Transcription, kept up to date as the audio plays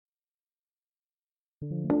You're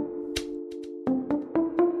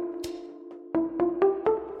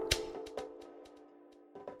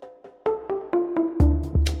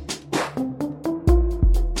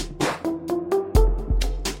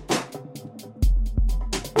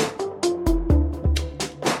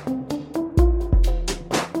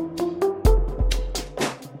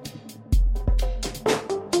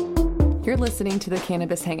listening to the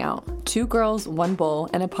Cannabis Hangout, 2 girls, 1 bowl,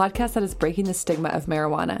 and a podcast that is breaking the stigma of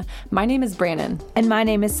marijuana. My name is Brannon. And my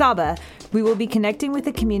name is Saba. We will be connecting with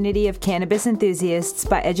a community of cannabis enthusiasts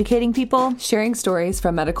by educating people, Sharing stories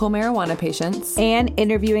from medical marijuana patients, and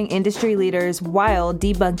interviewing industry leaders while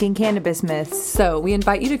debunking cannabis myths. So we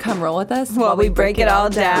invite you to come roll with us while we break it all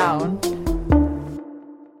down.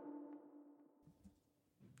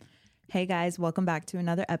 Hey guys, welcome back to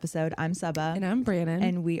another episode. I'm Saba. And I'm Brannon.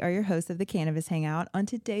 And we are your hosts of the Cannabis Hangout. On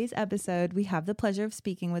today's episode, we have the pleasure of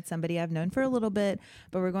speaking with somebody I've known for a little bit,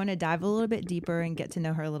 but we're going to dive a little bit deeper and get to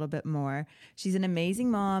know her a little bit more. She's an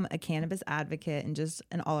amazing mom, a cannabis advocate, and just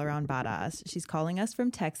an all-around badass. She's calling us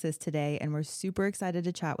from Texas today, and we're super excited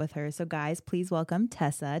to chat with her. So guys, please welcome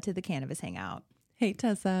Tessa to the Cannabis Hangout. Hey,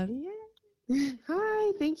 Tessa. Yeah.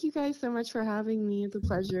 Hi, thank you guys so much for having me. It's a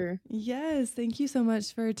pleasure. Yes, thank you so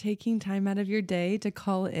much for taking time out of your day to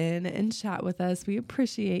call in and chat with us. We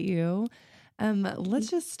appreciate you. Let's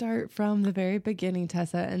just start from the very beginning,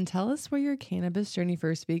 Tessa, and tell us where your cannabis journey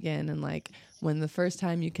first began and like when the first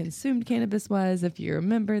time you consumed cannabis was, if you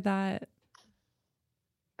remember that.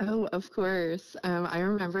 Oh, of course. I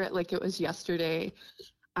remember it like it was yesterday.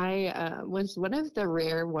 I was one of the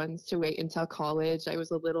rare ones to wait until college. I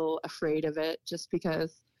was a little afraid of it just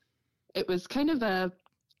because it was kind of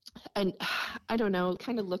I don't know,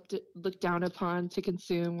 kind of looked down upon to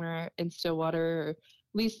consume where in Stillwater, or at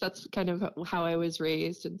least that's kind of how I was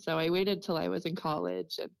raised. And so I waited till I was in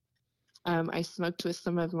college, and I smoked with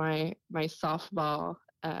some of my softball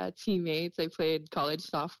teammates. I played college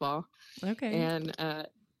softball. Okay. And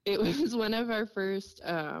it was one of our first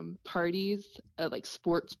parties, like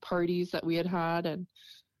sports parties that we had. And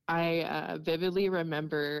I vividly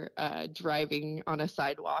remember driving on a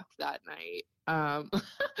sidewalk that night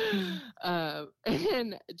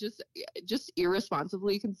and just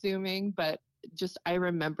irresponsibly consuming. But just I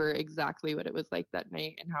remember exactly what it was like that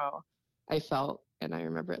night and how I felt. And I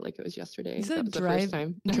remember it like it was yesterday. You said that was the first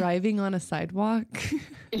time. Driving on a sidewalk?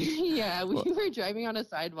 Yeah, we were driving on a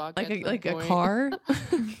sidewalk. Like a car?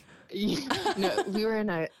 No, we were in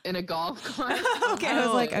a golf cart. Okay, I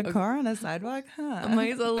was like, a car on a sidewalk? Huh.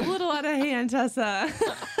 Mine's a little out of hand, Tessa.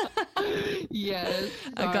 Yes.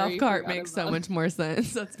 A golf cart makes so much more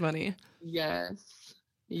sense. That's funny. Yes.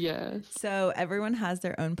 So everyone has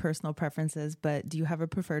their own personal preferences, but do you have a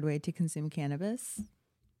preferred way to consume cannabis?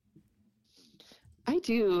 I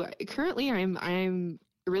do. Currently, I'm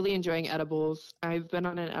really enjoying edibles. I've been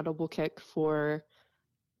on an edible kick for,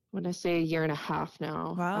 I want to say, a year and a half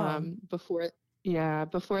now. Wow. Before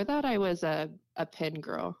that, I was a pen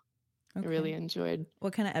girl. Okay. I really enjoyed.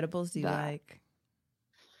 What kind of edibles do you like?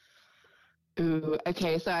 Ooh,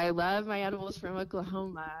 okay. So I love my edibles from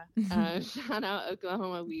Oklahoma. Shout out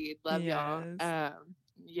Oklahoma weed. Love y'all.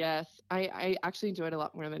 Yes, I actually enjoyed a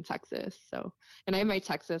lot more than Texas. So, and I have my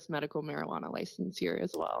Texas medical marijuana license here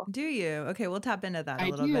as well. Do you? Okay, we'll tap into that a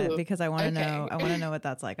little bit because I want to know. I want to know what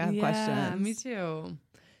that's like. I have questions. Me too.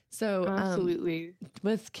 So, absolutely.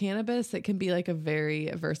 With cannabis, it can be like a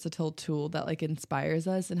very versatile tool that like inspires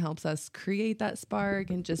us and helps us create that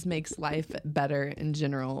spark and just makes life better in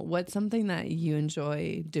general. What's something that you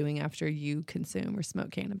enjoy doing after you consume or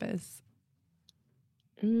smoke cannabis?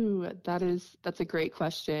 Ooh, that's a great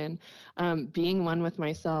question. Being one with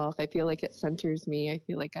myself, I feel like it centers me. I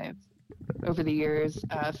feel like I've, over the years,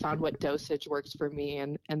 found what dosage works for me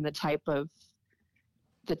and the type of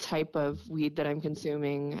weed that I'm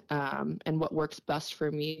consuming, and what works best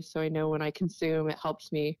for me. So I know when I consume, it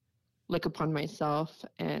helps me look upon myself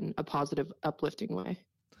in a positive, uplifting way.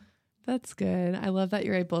 That's good. I love that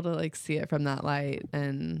you're able to like see it from that light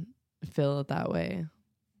and feel it that way.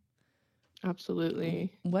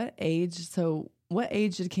 Absolutely. What age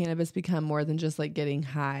did cannabis become more than just like getting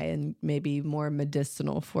high and maybe more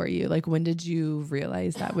medicinal for you? Like when did you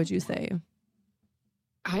realize that, would you say?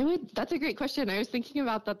 That's a great question. I was thinking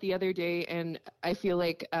about that the other day, and I feel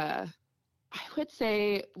like I would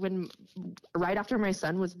say right after my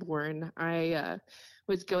son was born, I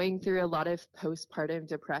was going through a lot of postpartum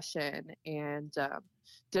depression and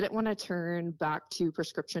didn't want to turn back to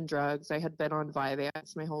prescription drugs. I had been on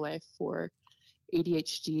Vyvanse my whole life for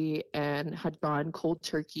ADHD and had gone cold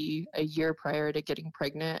turkey a year prior to getting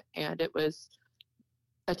pregnant, and it was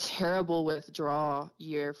a terrible withdrawal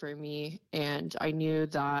year for me. And I knew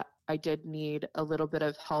that I did need a little bit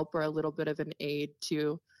of help or a little bit of an aid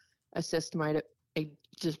to assist my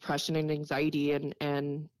depression and anxiety.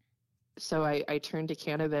 And so I turned to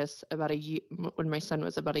cannabis about a year when my son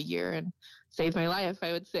was about a year, and saved my life,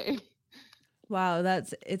 I would say. Wow,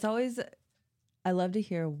 it's always, I love to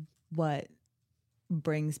hear what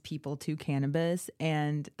brings people to cannabis,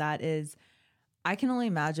 and that is, I can only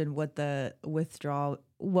imagine what the withdrawal,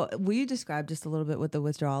 what will you describe just a little bit what the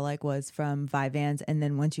withdrawal like was from Vyvanse, and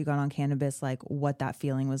then once you got on cannabis, like what that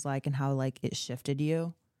feeling was like and how like it shifted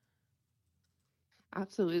you?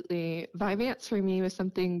 Absolutely. Vyvanse for me was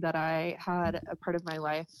something that I had a part of my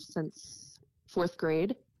life since fourth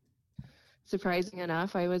grade. Surprising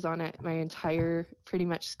enough, I was on it my entire pretty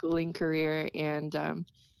much schooling career, and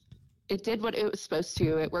it did what it was supposed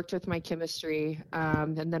to. It worked with my chemistry.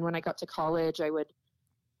 And then when I got to college, I would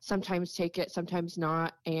sometimes take it, sometimes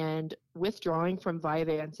not. And withdrawing from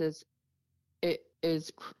Vyvanse it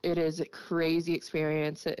is a crazy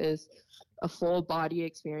experience. It is a full body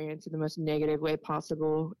experience in the most negative way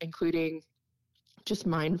possible, including just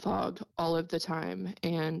mind fog all of the time,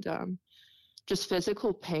 and just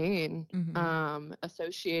physical pain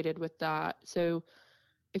associated with that. So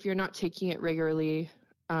if you're not taking it regularly,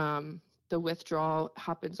 the withdrawal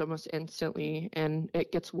happens almost instantly, and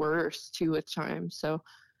it gets worse too with time. So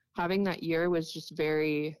having that year was just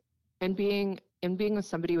very, and being with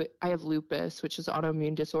somebody with, I have lupus, which is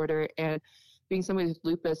autoimmune disorder, and being somebody with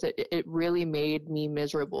lupus, it really made me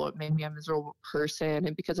miserable. It made me a miserable person.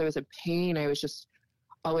 And because I was in pain, I was just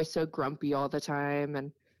always so grumpy all the time.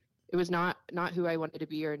 And it was not who I wanted to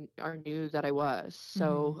be or knew that I was.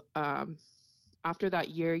 So after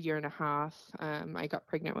that year and a half, I got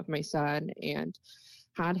pregnant with my son and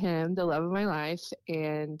had him, the love of my life,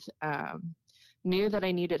 and knew that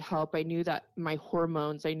I needed help. I knew that my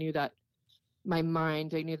hormones, I knew that my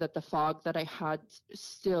mind, I knew that the fog that I had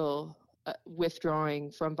still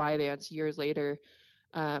withdrawing from Vyvanse years later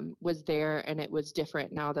was there, and it was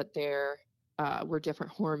different now that there were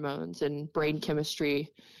different hormones and brain chemistry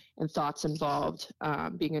and thoughts involved,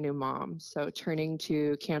 being a new mom. So turning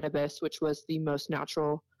to cannabis, which was the most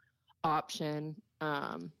natural option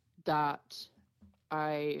that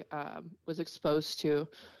I was exposed to,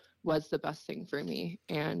 was the best thing for me.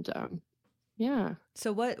 And yeah.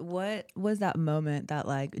 So what was that moment that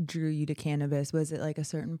like drew you to cannabis? Was it like a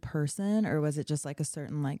certain person, or was it just like a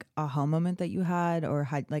certain like aha moment that you had, or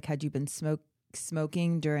had you been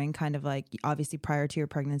smoking during kind of like, obviously prior to your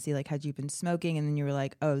pregnancy, like had you been smoking and then you were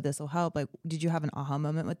like, oh, this will help? Like, did you have an aha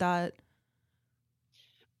moment with that?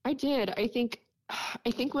 I did. I think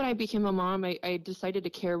when I became a mom, I decided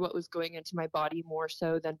to care what was going into my body more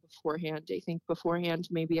so than beforehand. I think beforehand,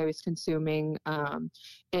 maybe I was consuming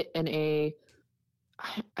it in a,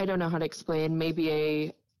 I don't know how to explain, maybe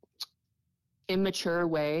a immature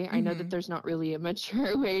way. I know that there's not really a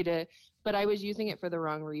mature way to, but I was using it for the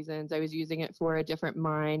wrong reasons. I was using it for a different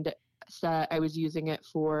mindset. I was using it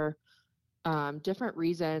for different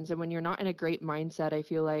reasons. And when you're not in a great mindset, I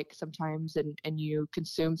feel like sometimes, and you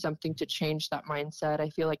consume something to change that mindset, I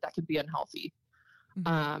feel like that could be unhealthy.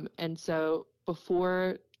 And so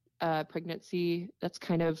before pregnancy, that's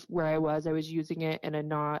kind of where I was. I was using it in a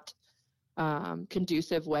not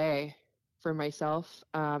conducive way for myself.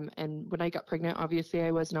 And when I got pregnant, obviously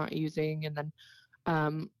I was not using. And then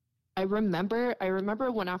I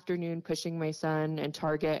remember one afternoon pushing my son in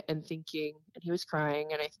Target and thinking, and he was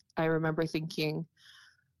crying, and I remember thinking,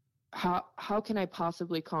 how can I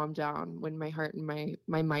possibly calm down when my heart and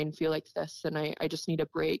my mind feel like this, and I just need a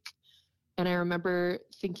break. And I remember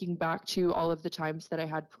thinking back to all of the times that I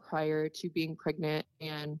had prior to being pregnant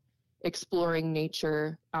and exploring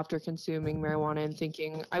nature after consuming marijuana, and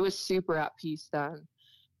thinking I was super at peace then.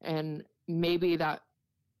 And maybe that,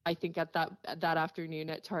 I think at that afternoon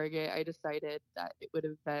at Target, I decided that it would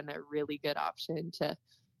have been a really good option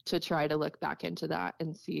to try to look back into that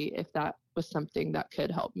and see if that was something that could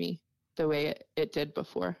help me the way it did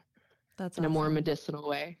before. That's in awesome. a more medicinal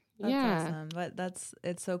way. That's yeah. awesome. But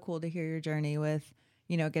it's so cool to hear your journey with,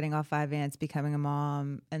 getting off Vyvanse, becoming a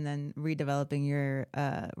mom, and then redeveloping your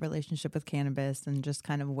relationship with cannabis and just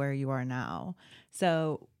kind of where you are now.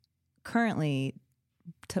 So currently,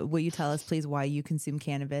 will you tell us please why you consume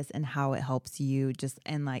cannabis and how it helps you just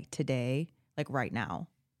in like today, like right now?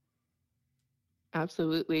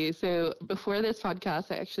 Absolutely. So before this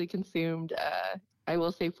podcast, I actually consumed, I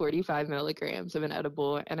will say 45 milligrams of an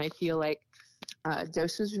edible. And I feel like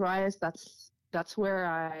dosage wise, that's where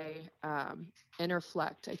I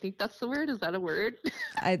interflect. I think that's the word. Is that a word?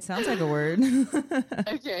 It sounds like a word.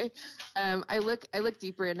 Okay. I look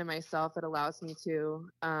deeper into myself. It allows me to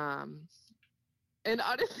And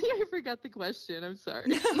honestly, I forgot the question. I'm sorry.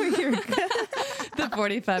 No, you're good. The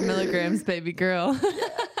 45 milligrams, baby girl.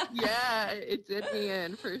 Yeah, it did me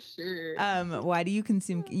in for sure. Why do you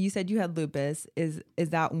consume? You said you had lupus. Is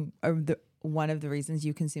that one of the reasons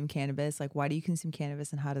you consume cannabis? Like, why do you consume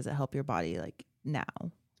cannabis, and how does it help your body? Like now.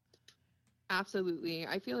 Absolutely.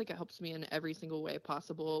 I feel like it helps me in every single way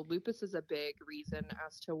possible. Lupus is a big reason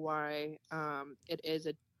as to why it is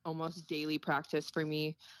a almost daily practice for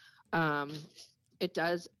me. It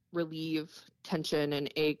does relieve tension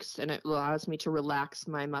and aches, and it allows me to relax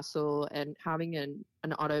my muscle. And having an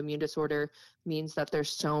autoimmune disorder means that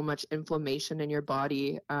there's so much inflammation in your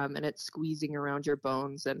body, and it's squeezing around your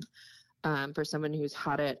bones. And for someone who's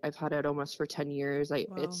had it, I've had it almost for 10 years. Wow.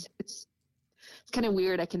 It's kind of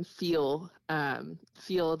weird. I can feel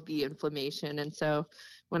the inflammation. And so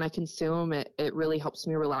when I consume it, it really helps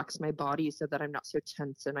me relax my body so that I'm not so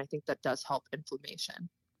tense. And I think that does help inflammation.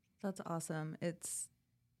 That's awesome.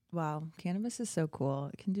 Wow. Cannabis is so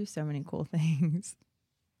cool. It can do so many cool things.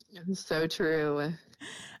 So true.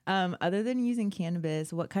 Other than using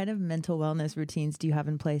cannabis, what kind of mental wellness routines do you have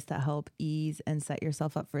in place that help ease and set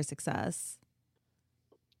yourself up for success?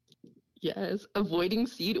 Yes, avoiding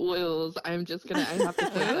seed oils. I have to say that.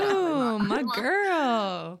 Oh, my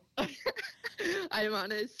girl. I'm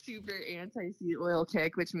on a super anti-seed oil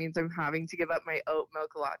kick, which means I'm having to give up my oat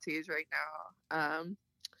milk lattes right now.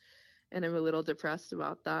 And I'm a little depressed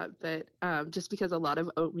about that. But just because a lot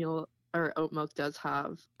of oat milk does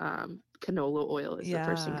have canola oil is the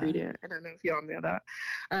first ingredient. I don't know if y'all know that.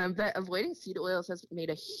 But avoiding seed oils has made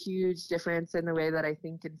a huge difference in the way that I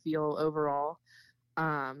think and feel overall.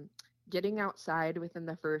 Getting outside within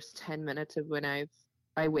the first 10 minutes of when I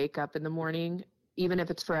wake up in the morning, even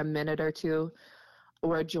if it's for a minute or two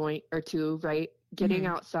or a joint or two, right? Getting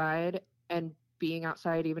outside and being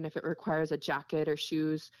outside, even if it requires a jacket or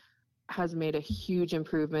shoes, has made a huge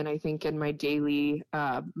improvement, I think, in my daily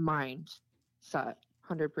mindset,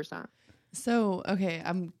 100%. So, okay,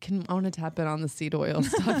 I want to tap in on the seed oil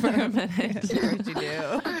stuff for a minute. What'd you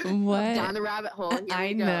do? What? Down the rabbit hole.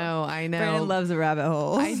 I know. Brandon loves a rabbit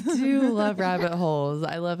hole. I do love rabbit holes.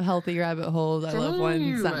 I love healthy rabbit holes. I love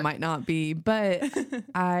ones that might not be. But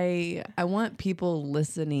I want people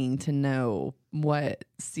listening to know what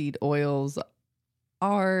seed oils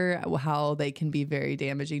are, how they can be very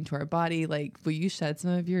damaging to our body. Like, will you shed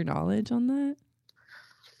some of your knowledge on that?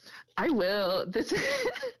 I will.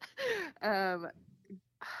 I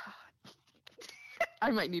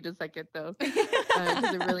might need a second though, because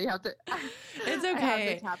I really have to. It's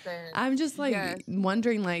okay. I'm just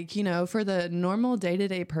wondering, for the normal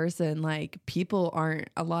day-to-day person, a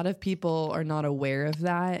lot of people are not aware of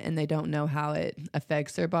that, and they don't know how it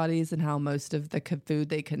affects their bodies and how most of the food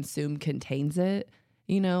they consume contains it.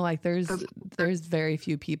 There's very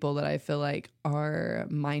few people that I feel like are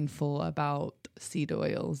mindful about seed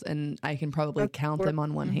oils, and I can probably count them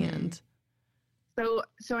on one hand.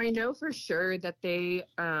 So I know for sure that they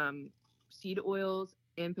seed oils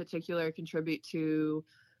in particular contribute to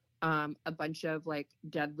a bunch of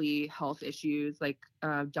deadly health issues like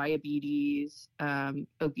diabetes,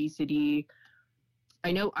 obesity.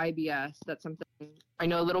 I know IBS. That's something I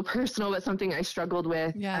know a little personal, but something I struggled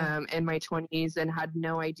with in my 20s and had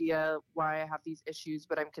no idea why I have these issues.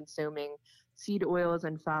 But I'm consuming seed oils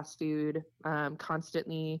and fast food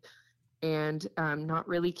constantly, and not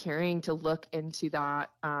really caring to look into that.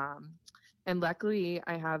 And luckily,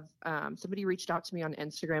 I have somebody reached out to me on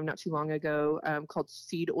Instagram not too long ago called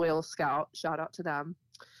Seed Oil Scout. Shout out to them.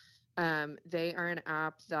 They are an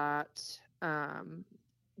app that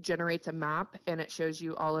generates a map, and it shows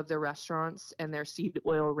you all of the restaurants and their seed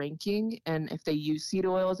oil ranking, and if they use seed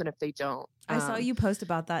oils and if they don't. I saw you post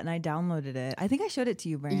about that, and I downloaded it. I think I showed it to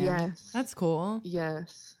you, Brandon. Yes. That's cool.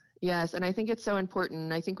 Yes. And I think it's so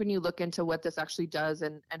important. I think when you look into what this actually does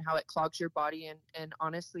and how it clogs your body, and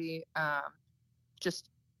honestly, just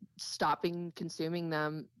stopping consuming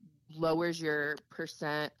them lowers your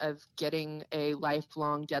percent of getting a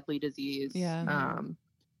lifelong deadly disease.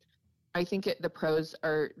 I think the pros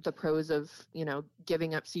of,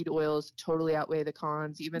 giving up seed oils totally outweigh the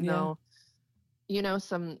cons, even though,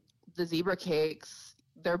 the zebra cakes,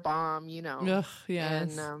 they're bomb, Ugh,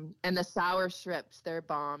 yes. And the sour strips, they're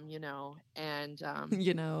bomb, and,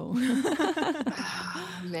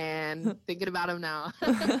 man, thinking about them now.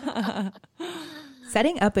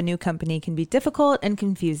 Setting up a new company can be difficult and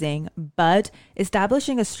confusing, but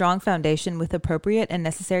establishing a strong foundation with appropriate and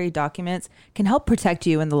necessary documents can help protect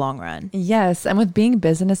you in the long run. Yes, and with being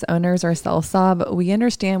business owners or self-sob, we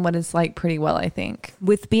understand what it's like pretty well, I think.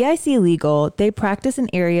 With BIC Legal, they practice in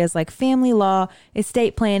areas like family law,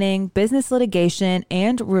 estate planning, business litigation,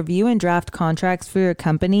 and review and draft contracts for your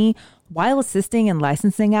company, while assisting in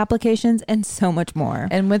licensing applications and so much more.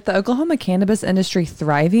 And with the Oklahoma cannabis industry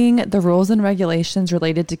thriving, the rules and regulations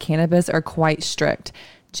related to cannabis are quite strict.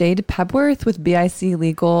 Jade Pepworth with BIC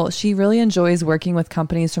Legal, she really enjoys working with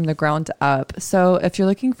companies from the ground up. So if you're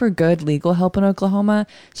looking for good legal help in Oklahoma,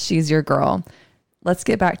 she's your girl. Let's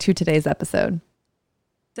get back to today's episode.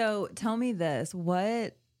 So tell me this,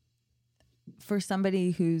 for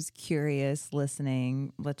somebody who's curious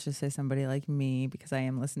listening, let's just say somebody like me, because I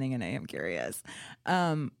am listening and I am curious,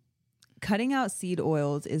 cutting out seed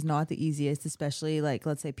oils is not the easiest, especially like,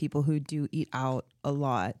 let's say people who do eat out a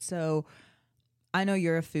lot. So I know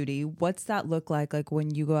you're a foodie. What's that look like? Like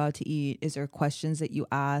when you go out to eat, is there questions that you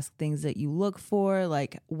ask, things that you look for?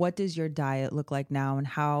 Like what does your diet look like now, and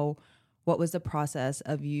what was the process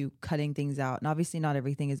of you cutting things out? And obviously not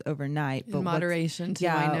everything is overnight, but in moderation too,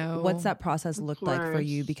 I know. What's that process look like for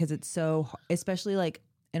you? Because it's so, especially like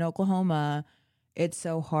in Oklahoma, it's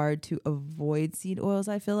so hard to avoid seed oils,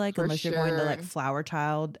 I feel like, unless you're going to like Flower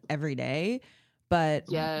Child every day. But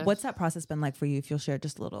what's that process been like for you, if you'll share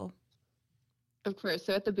just a little? Of course.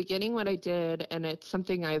 So at the beginning, what I did, and it's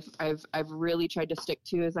something I've really tried to stick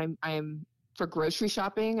to, is I'm for grocery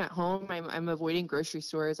shopping at home, I'm avoiding grocery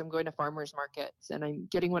stores. I'm going to farmers markets, and I'm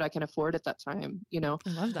getting what I can afford at that time. You know, I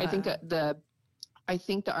love that. I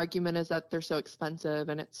think the argument is that they're so expensive,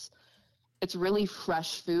 and it's really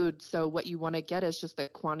fresh food. So what you want to get is just the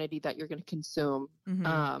quantity that you're going to consume.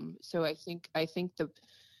 Mm-hmm. So I think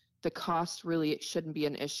the cost really shouldn't be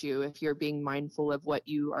an issue if you're being mindful of what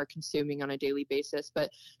you are consuming on a daily basis.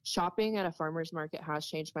 But shopping at a farmer's market has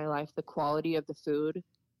changed my life. The quality of the food,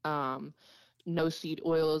 no seed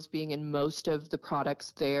oils being in most of the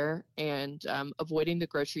products there, and avoiding the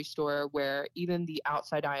grocery store where even the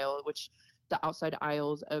outside aisles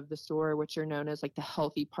of the store, which are known as like the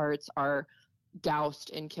healthy parts, are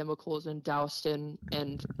doused in chemicals and doused in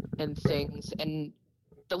and things, and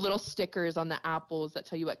the little stickers on the apples that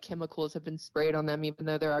tell you what chemicals have been sprayed on them, even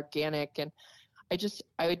though they're organic. And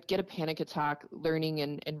I would get a panic attack learning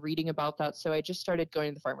and reading about that. So I just started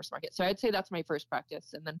going to the farmer's market. So I'd say that's my first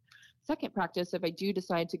practice. And then second practice, if I do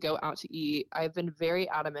decide to go out to eat, I've been very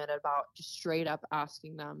adamant about just straight up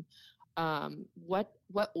asking them, what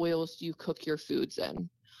oils do you cook your foods in?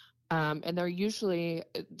 And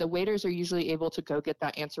the waiters are usually able to go get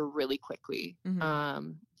that answer really quickly.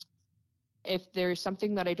 Mm-hmm. If there's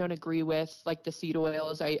something that I don't agree with, like the seed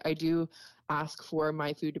oils, I do ask for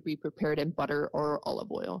my food to be prepared in butter or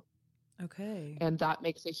olive oil. Okay. And that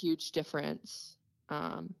makes a huge difference,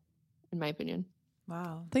 in my opinion.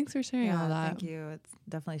 Wow. Thanks for sharing all that. Thank you. It's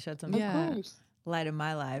definitely shed some light in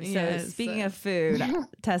my life. So speaking of food,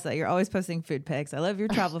 Tessa, you're always posting food pics. I love your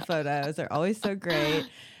travel photos. They're always so great.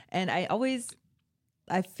 And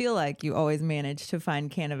I feel like you always manage to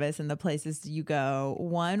find cannabis in the places you go.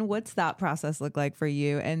 One, what's that process look like for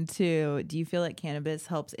you? And two, do you feel like cannabis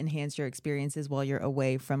helps enhance your experiences while you're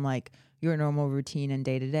away from like your normal routine and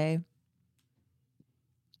day to day?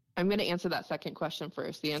 I'm going to answer that second question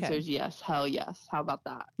first. The answer is yes. Hell yes. How about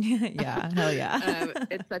that? Yeah. Hell yeah.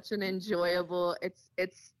 It's such an enjoyable,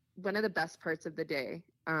 it's one of the best parts of the day.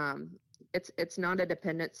 It's not a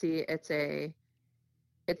dependency.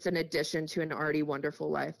 It's an addition to an already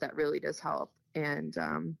wonderful life that really does help. And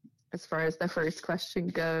as far as the first question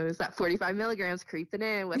goes, that 45 milligrams creeping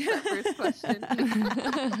in. What's that first question?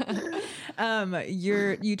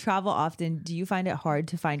 You travel often. Do you find it hard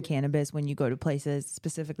to find cannabis when you go to places,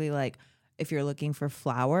 specifically like if you're looking for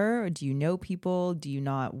flower? Or do you know people? Do you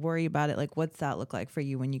not worry about it? Like, what's that look like for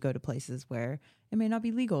you when you go to places where it may not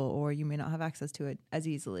be legal or you may not have access to it as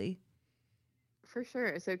easily? For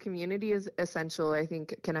sure. So community is essential. I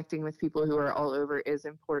think connecting with people who are all over is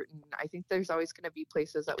important. I think there's always going to be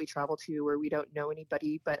places that we travel to where we don't know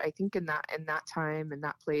anybody, but I think in that time, in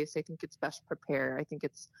that place, I think it's best to prepare. I think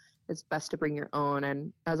it's best to bring your own.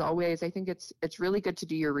 And as always, I think it's really good to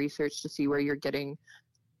do your research to see where you're getting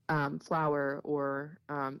flower or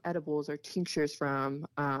edibles or tinctures from.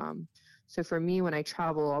 So for me, when I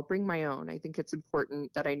travel, I'll bring my own. I think it's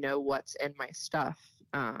important that I know what's in my stuff.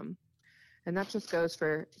 And that just goes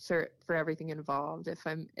for everything involved.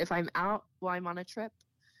 If I'm out while I'm on a trip,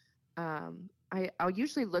 I'll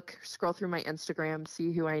usually scroll through my Instagram,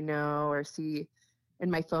 see who I know, or see in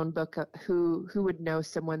my phone book who would know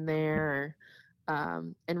someone there.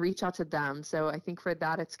 and reach out to them. So I think for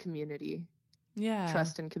that, it's community, Yeah.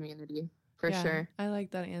 trust and community for sure. I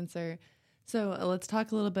like that answer. So let's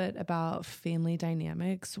talk a little bit about family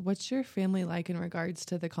dynamics. What's your family like in regards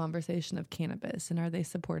to the conversation of cannabis, and are they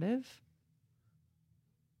supportive?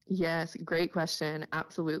 Yes, great question.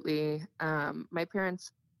 Absolutely. My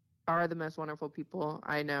parents are the most wonderful people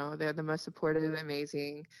I know. They're the most supportive,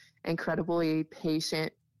 amazing, incredibly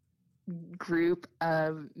patient group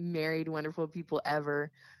of married, wonderful people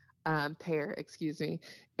ever. Pair, excuse me.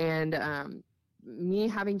 And me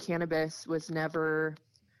having cannabis was never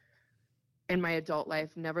in my adult life,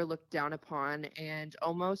 never looked down upon, and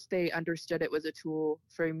almost they understood it was a tool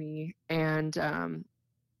for me. And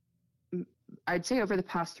I'd say over the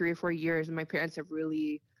past 3 or 4 years, my parents have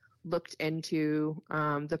really looked into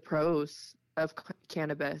the pros of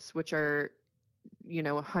cannabis, which are,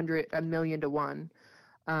 a million to one,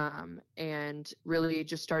 and really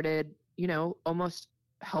just started, almost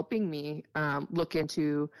helping me look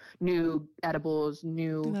into new edibles,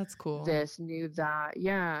 new That's cool. this, new that.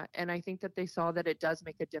 Yeah. And I think that they saw that it does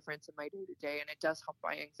make a difference in my day to day, and it does help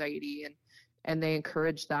my anxiety, and they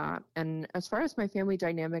encourage that. And as far as my family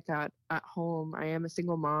dynamic at home, I am a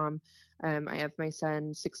single mom. I have my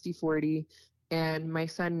son 60/40, and my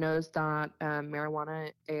son knows that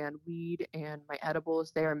marijuana and weed and my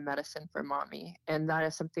edibles, they are medicine for mommy. And that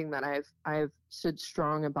is something that I've stood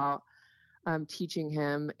strong about teaching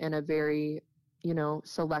him in a very,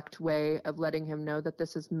 select way of letting him know that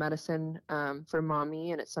this is medicine for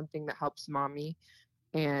mommy, and it's something that helps mommy.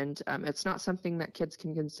 And it's not something that kids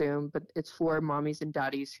can consume, but it's for mommies and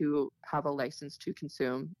daddies who have a license to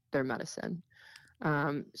consume their medicine.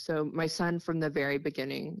 So my son from the very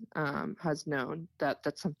beginning has known that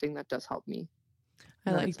that's something that does help me.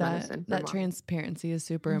 I like that. That transparency is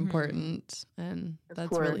super important, and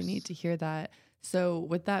that's really neat to hear that. So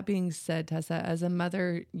with that being said, Tessa, as a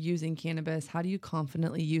mother using cannabis, how do you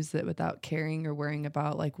confidently use it without caring or worrying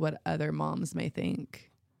about like what other moms may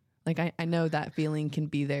think? Like, I know that feeling can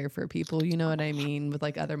be there for people, you know what I mean? With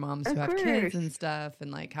like other moms who have kids and stuff, and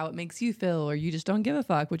like how it makes you feel, or you just don't give a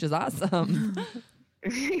fuck, which is awesome.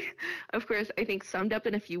 Of course, I think summed up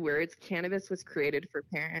in a few words, cannabis was created for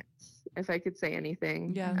parents, if I could say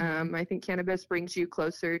anything. Yeah. I think cannabis brings you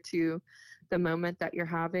closer to the moment that you're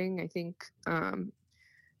having. I think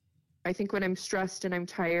when I'm stressed and I'm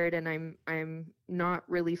tired and I'm not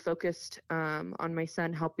really focused on my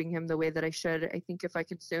son, helping him the way that I should, I think if I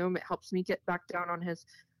consume, it helps me get back down on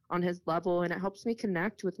his level, and it helps me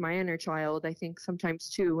connect with my inner child, I think sometimes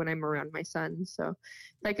too, when I'm around my son. So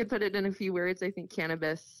if I could put it in a few words, I think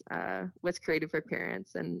cannabis was created for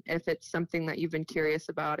parents. And if it's something that you've been curious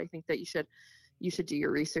about, I think that you should do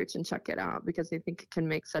your research and check it out, because I think it can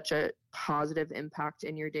make such a positive impact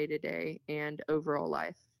in your day-to-day and overall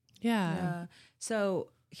life. Yeah. So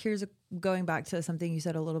here's going back to something you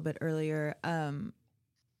said a little bit earlier,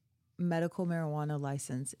 medical marijuana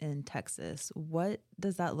license in Texas. What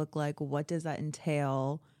does that look like? What does that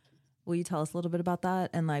entail? Will you tell us a little bit about that?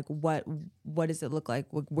 And like, what does it look like?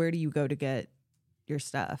 Where do you go to get your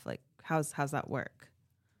stuff? Like, how's that work?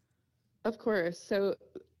 Of course. So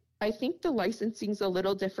I think the licensing is a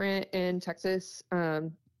little different in Texas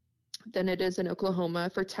than it is in Oklahoma.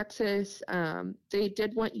 For Texas, they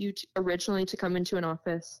did want you originally to come into an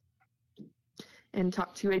office and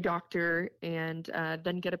talk to a doctor and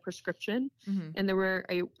then get a prescription. Mm-hmm. And there were,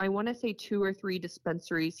 I want to say 2 or 3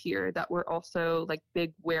 dispensaries here that were also like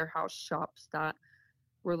big warehouse shops that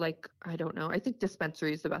were like, I don't know, I think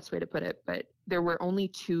dispensary is the best way to put it, but there were only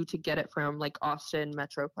 2 to get it from, like Austin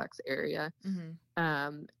Metroplex area.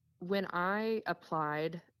 Mm-hmm. When I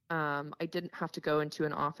applied, I didn't have to go into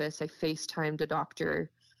an office. I FaceTimed a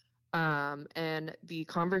doctor, and the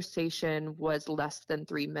conversation was less than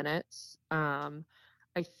 3 minutes.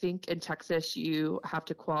 I think in Texas you have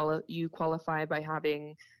to qualify by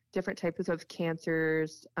having different types of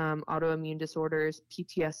cancers, autoimmune disorders,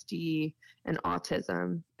 PTSD, and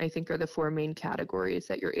autism, I think are the 4 main categories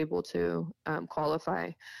that you're able to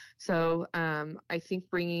qualify. So I think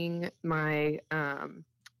bringing my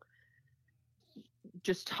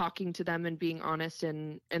just talking to them and being honest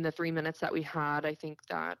in the 3 minutes that we had, I think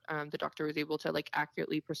that the doctor was able to like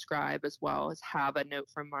accurately prescribe as well as have a note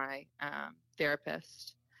from my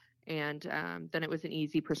therapist. And then it was an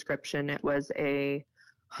easy prescription. It was a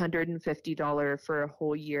 $150 for a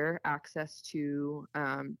whole year access to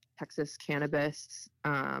Texas Cannabis,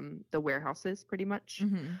 the warehouses pretty much.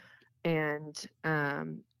 Mm-hmm. And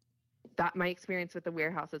that my experience with the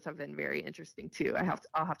warehouses have been very interesting too.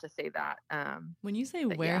 I'll have to say that. When you say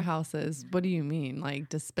warehouses, what do you mean? Like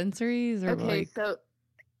dispensaries or like? So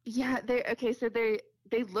yeah,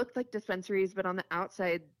 they look like dispensaries, but on the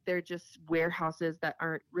outside, they're just warehouses that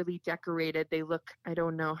aren't really decorated. They look, I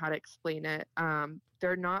don't know how to explain it.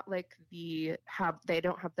 They're not like they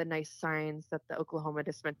don't have the nice signs that the Oklahoma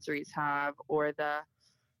dispensaries have, or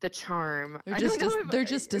the charm. They're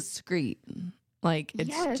just discreet. Like it's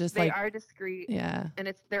yes, just they like are discreet. yeah.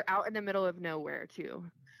 And they're out in the middle of nowhere too.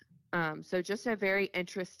 So just a very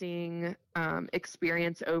interesting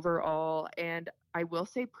experience overall. And I will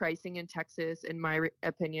say pricing in Texas, in my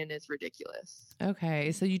opinion, is ridiculous.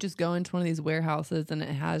 Okay, so you just go into one of these warehouses and it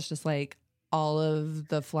has just like all of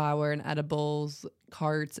the flour and edibles,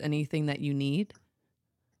 carts, anything that you need.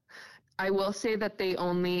 I will say that they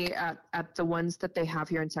only at the ones that they have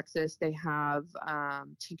here in Texas, they have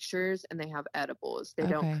tinctures and they have edibles. They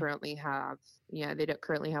don't currently have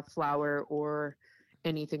flour or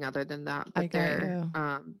anything other than that. But they're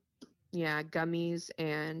gummies,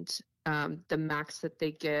 and the max that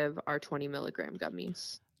they give are 20 milligram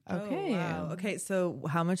gummies. Okay. Oh, wow. Okay, so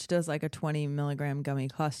how much does like a 20 milligram gummy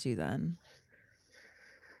cost you then?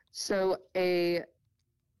 So there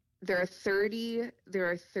are 30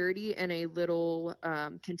 in a little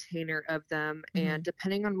container of them. Mm-hmm. And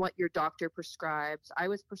depending on what your doctor prescribes, I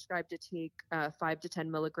was prescribed to take 5 to 10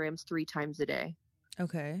 milligrams 3 times a day.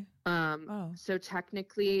 Okay. So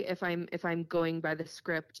technically, if I'm going by the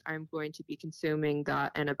script, I'm going to be consuming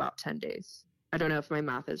that in about 10 days. I don't know if my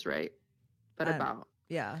math is right, but about.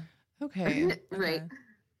 Yeah. Okay. Right.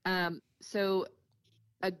 Okay. So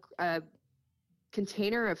a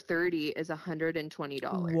container of 30 is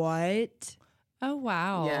 $120. What? Oh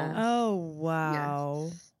wow. Yes. Oh wow.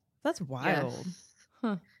 Yes. That's wild. Yes.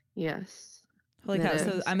 Huh. Yes. Holy cow.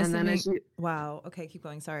 So I'm assuming. Wow. Okay, keep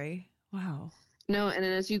going. Sorry. Wow. No, and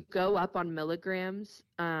then as you go up on milligrams,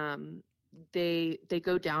 they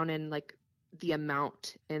go down in like the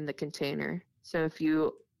amount in the container. So if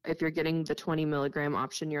you're getting the 20 milligram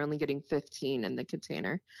option, you're only getting 15 in the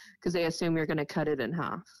container because they assume you're going to cut it in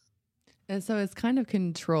half. And so it's kind of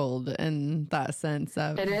controlled in that sense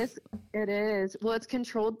of It is. Well, it's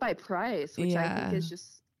controlled by price, which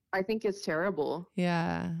I think is terrible.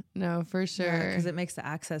 Yeah, no, for sure. Because it makes the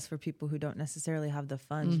access for people who don't necessarily have the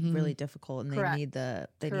funds really difficult, and Correct. they need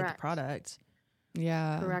the product.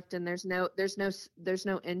 Yeah. Correct. And there's no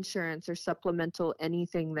insurance or supplemental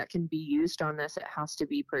anything that can be used on this. It has to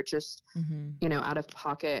be purchased, out of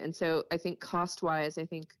pocket. And so I think cost-wise,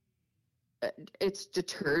 it's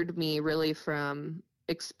deterred me really from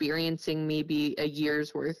experiencing maybe a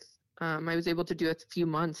year's worth. I was able to do a few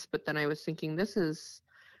months, but then I was thinking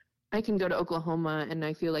I can go to Oklahoma and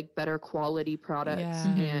I feel like better quality products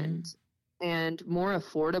and more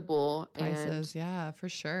affordable prices. Yeah, for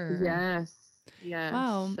sure. Yes. Yeah.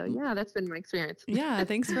 Wow. So yeah, that's been my experience. Yeah.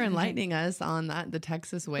 Thanks for enlightening us on that, the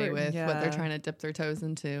Texas way with what they're trying to dip their toes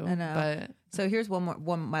into. I know. But so here's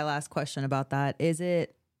my last question about that. Is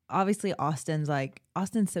it obviously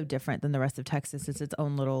Austin's so different than the rest of Texas. It's its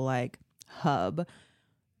own little like hub.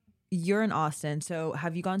 You're in Austin. So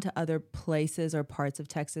have you gone to other places or parts of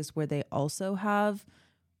Texas where they also have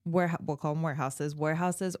we'll call them warehouses,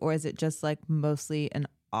 or is it just like mostly an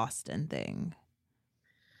Austin thing?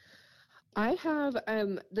 I have,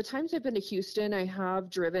 the times I've been to Houston, I have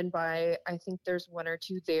driven by, I think there's 1 or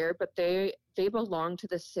 2 there, but they belong to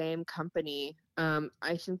the same company.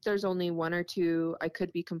 I think there's only 1 or 2. I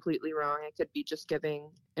could be completely wrong. I could be just giving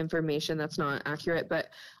information that's not accurate, but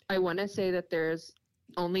I want to say that there's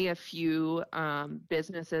only a few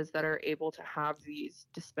businesses that are able to have these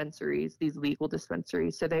dispensaries, these legal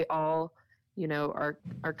dispensaries. So they all, are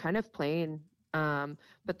kind of plain.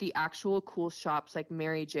 But the actual cool shops like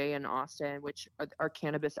Mary J in Austin, which are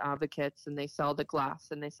cannabis advocates, and they sell the glass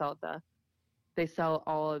and they sell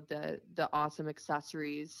all of the awesome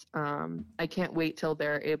accessories. I can't wait till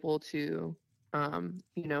they're able to,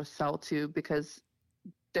 sell to, because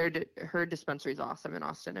her dispensary is awesome in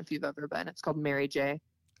Austin. If you've ever been, it's called Mary J.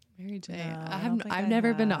 Mary J. No, I've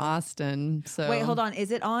never been to Austin. So wait, hold on.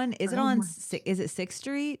 Is it on 6th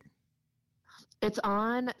Street? It's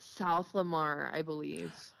on South Lamar, I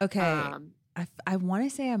believe. Okay. I want to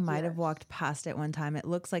say I might have walked past it one time. It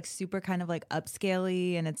looks like super kind of like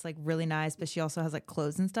upscale-y, and it's like really nice, but she also has like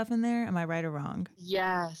clothes and stuff in there. Am I right or wrong?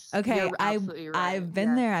 Yes. Okay. You're absolutely right. I've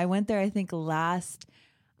been there. I went there, I think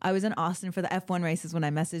I was in Austin for the F1 races when I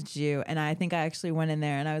messaged you, and I think I actually went in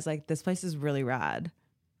there and I was like, this place is really rad.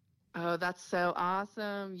 Oh, that's so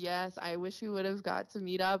awesome. Yes. I wish we would have got to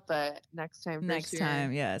meet up, but next time. Next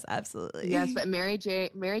time. Yes, absolutely. Yes. But Mary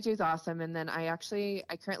J's awesome. And then I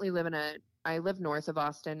currently live in I live north of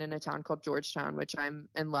Austin in a town called Georgetown, which I'm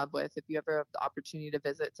in love with. If you ever have the opportunity to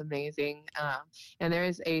visit, it's amazing. And there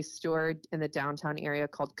is a store in the downtown area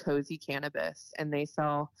called Cozy Cannabis, and they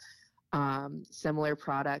sell similar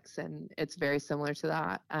products, and it's very similar to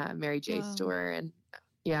that Mary J store. And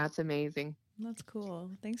yeah, it's amazing. That's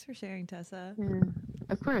cool. Thanks for sharing, Tessa. Yeah,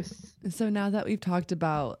 of course. So now that we've talked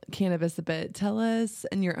about cannabis a bit, tell us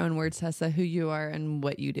in your own words, Tessa, who you are and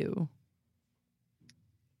what you do.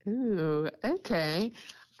 Ooh, okay.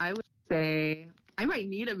 I would say I might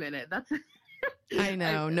need a minute. That's I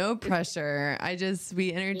know, no pressure.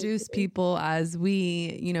 We introduce people as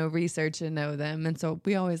we, research and know them. And so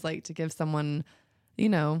we always like to give someone,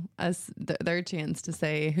 their chance to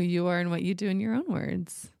say who you are and what you do in your own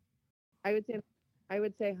words. I would say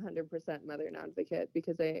 100% mother and advocate,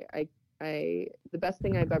 because I the best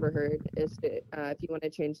thing I've ever heard is that if you want to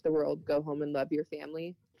change the world, go home and love your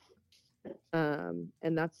family. And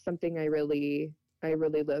that's something I really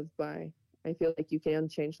live by. I feel like you can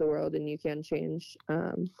change the world, and you can change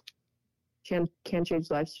can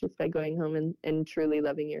change lives just by going home and truly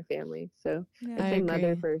loving your family. So Yeah, I'd say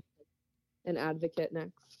mother first and advocate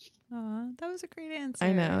next. Aw, that was a great answer.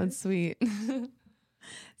 I know, it's sweet.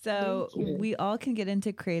 So we all can get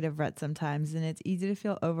into creative rut sometimes, and it's easy to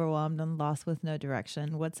feel overwhelmed and lost with no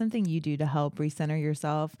direction. What's something you do to help recenter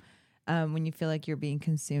yourself when you feel like you're being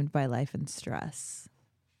consumed by life and stress?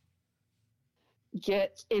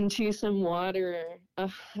 Get into some water,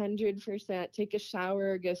 100%. Take a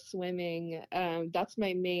shower, go swimming. That's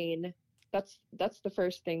my main. That's the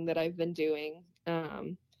first thing that I've been doing.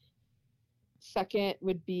 Second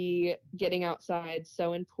would be getting outside,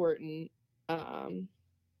 so important.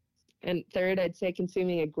 And third, I'd say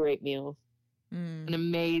consuming a great meal, an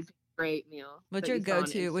amazing, great meal. What's your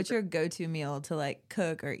go-to meal to like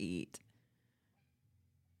cook or eat?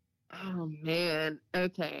 Oh man.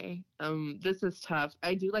 Okay. This is tough.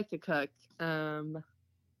 I do like to cook.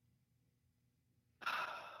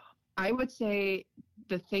 I would say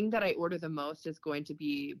the thing that I order the most is going to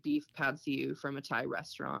be beef pad see ew from a Thai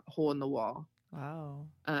restaurant, hole in the wall. Wow.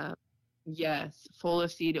 Yes, full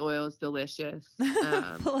of seed oils, delicious.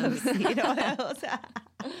 Full of seed oils.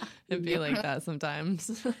 It'd be like that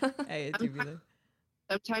sometimes. Hey, it do be like.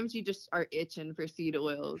 Sometimes you just are itching for seed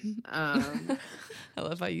oils. I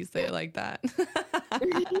love how you say it like that.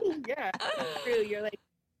 Yeah, it's true. You're like,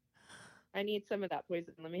 I need some of that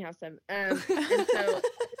poison. Let me have some. And so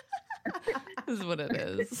this is what it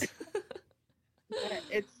is.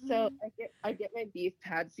 it's so I get my beef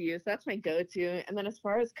pad see ew, so that's my go-to. And then as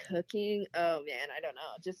far as cooking, oh man, I don't know,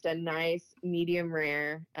 just a nice medium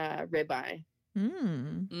rare ribeye.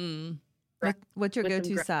 What's your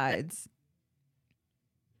go-to sides?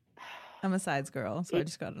 I'm a sides girl, so I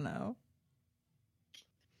just got to know.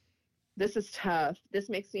 This is tough. This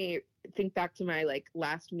makes me think back to my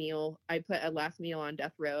last meal. I put a last meal on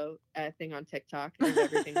death row thing on TikTok and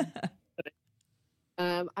everything.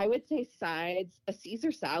 I would say sides, a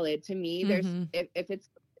Caesar salad. To me, there's if it's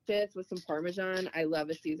with some Parmesan, I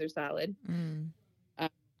love a Caesar salad.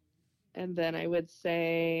 And then I would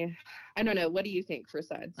say, I don't know, what do you think for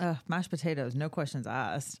sides? Mashed potatoes, no questions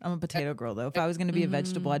asked. I'm a potato girl, though. If I was going to be a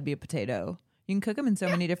vegetable, I'd be a potato. You can cook them in so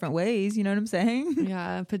many different ways. You know what I'm saying?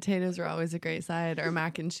 Yeah, potatoes are always a great side, or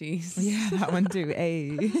mac and cheese. Yeah, that one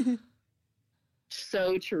too.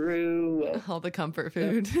 So true. All the comfort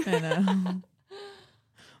food. I know.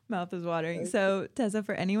 Mouth is watering. So, Tessa,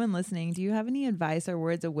 for anyone listening, do you have any advice or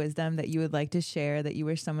words of wisdom that you would like to share that you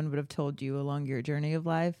wish someone would have told you along your journey of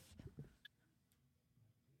life?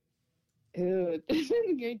 Ooh, this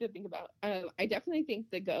is great to think about. I definitely think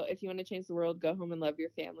if you want to change the world, go home and love your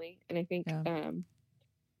family. And I think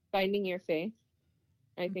finding your faith,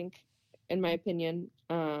 I think, in my opinion,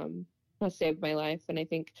 has saved my life. And I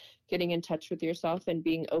think getting in touch with yourself and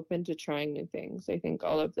being open to trying new things. I think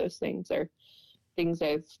all of those things are things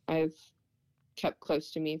I've kept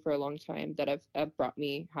close to me for a long time that have brought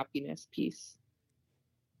me happiness, peace.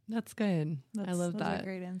 That's good. I love that. Those are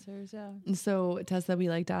great answers, yeah. So, Tessa, we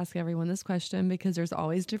like to ask everyone this question because there's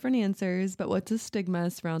always different answers, but what's a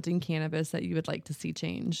stigma surrounding cannabis that you would like to see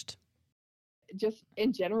changed? Just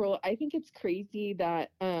in general, I think it's crazy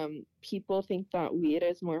that people think that weed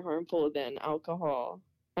is more harmful than alcohol,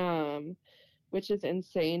 which is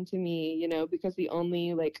insane to me, because the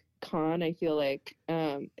only con I feel like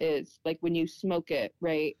is when you smoke it,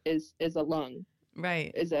 right, is a lung.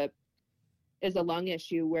 Right. Is a lung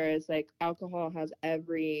issue, whereas alcohol has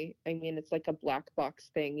it's like a black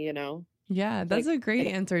box thing, Yeah, that's a great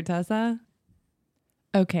answer, Tessa.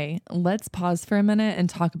 Okay, let's pause for a minute and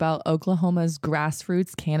talk about Oklahoma's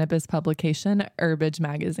grassroots cannabis publication, Herbage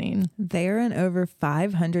Magazine. They are in over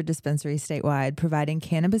 500 dispensaries statewide, providing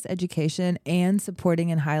cannabis education and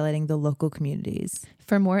supporting and highlighting the local communities.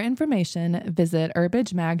 For more information, visit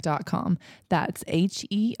herbagemag.com. That's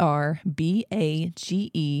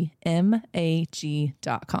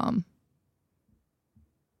HERBAGEMAG.com.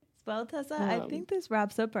 Well, Tessa, I think this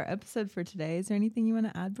wraps up our episode for today. Is there anything you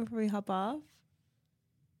want to add before we hop off?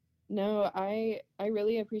 No, I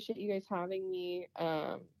really appreciate you guys having me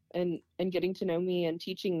and getting to know me and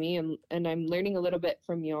teaching me, and I'm learning a little bit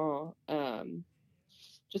from y'all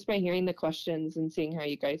just by hearing the questions and seeing how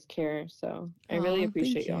you guys care. So I really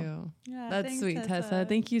appreciate y'all. Yeah, that's sweet, Tessa.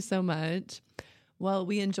 Thank you so much. Well,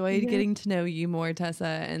 we enjoyed getting to know you more, Tessa,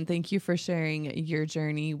 and thank you for sharing your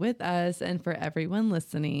journey with us and for everyone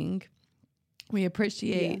listening. We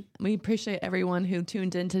appreciate everyone who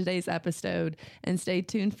tuned in today's episode, and stay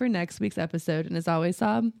tuned for next week's episode. And as always,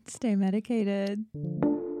 Sob, stay medicated.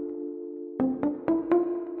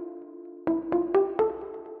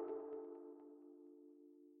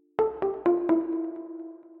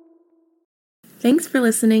 Thanks for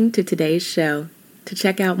listening to today's show. To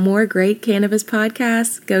check out more great cannabis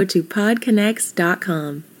podcasts, go to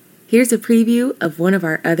podconnects.com. Here's a preview of one of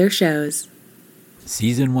our other shows.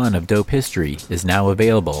 Season 1 of Dope History is now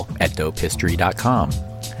available at dopehistory.com.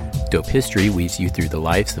 Dope History weaves you through the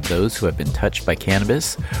lives of those who have been touched by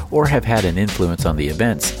cannabis or have had an influence on the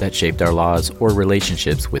events that shaped our laws or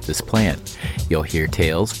relationships with this plant. You'll hear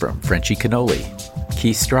tales from Frenchie Cannoli,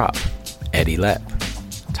 Keith Strop, Eddie Lepp,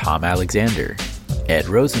 Tom Alexander, Ed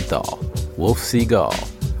Rosenthal, Wolf Seagal,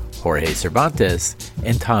 Jorge Cervantes,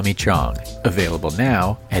 and Tommy Chong. Available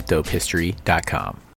now at dopehistory.com.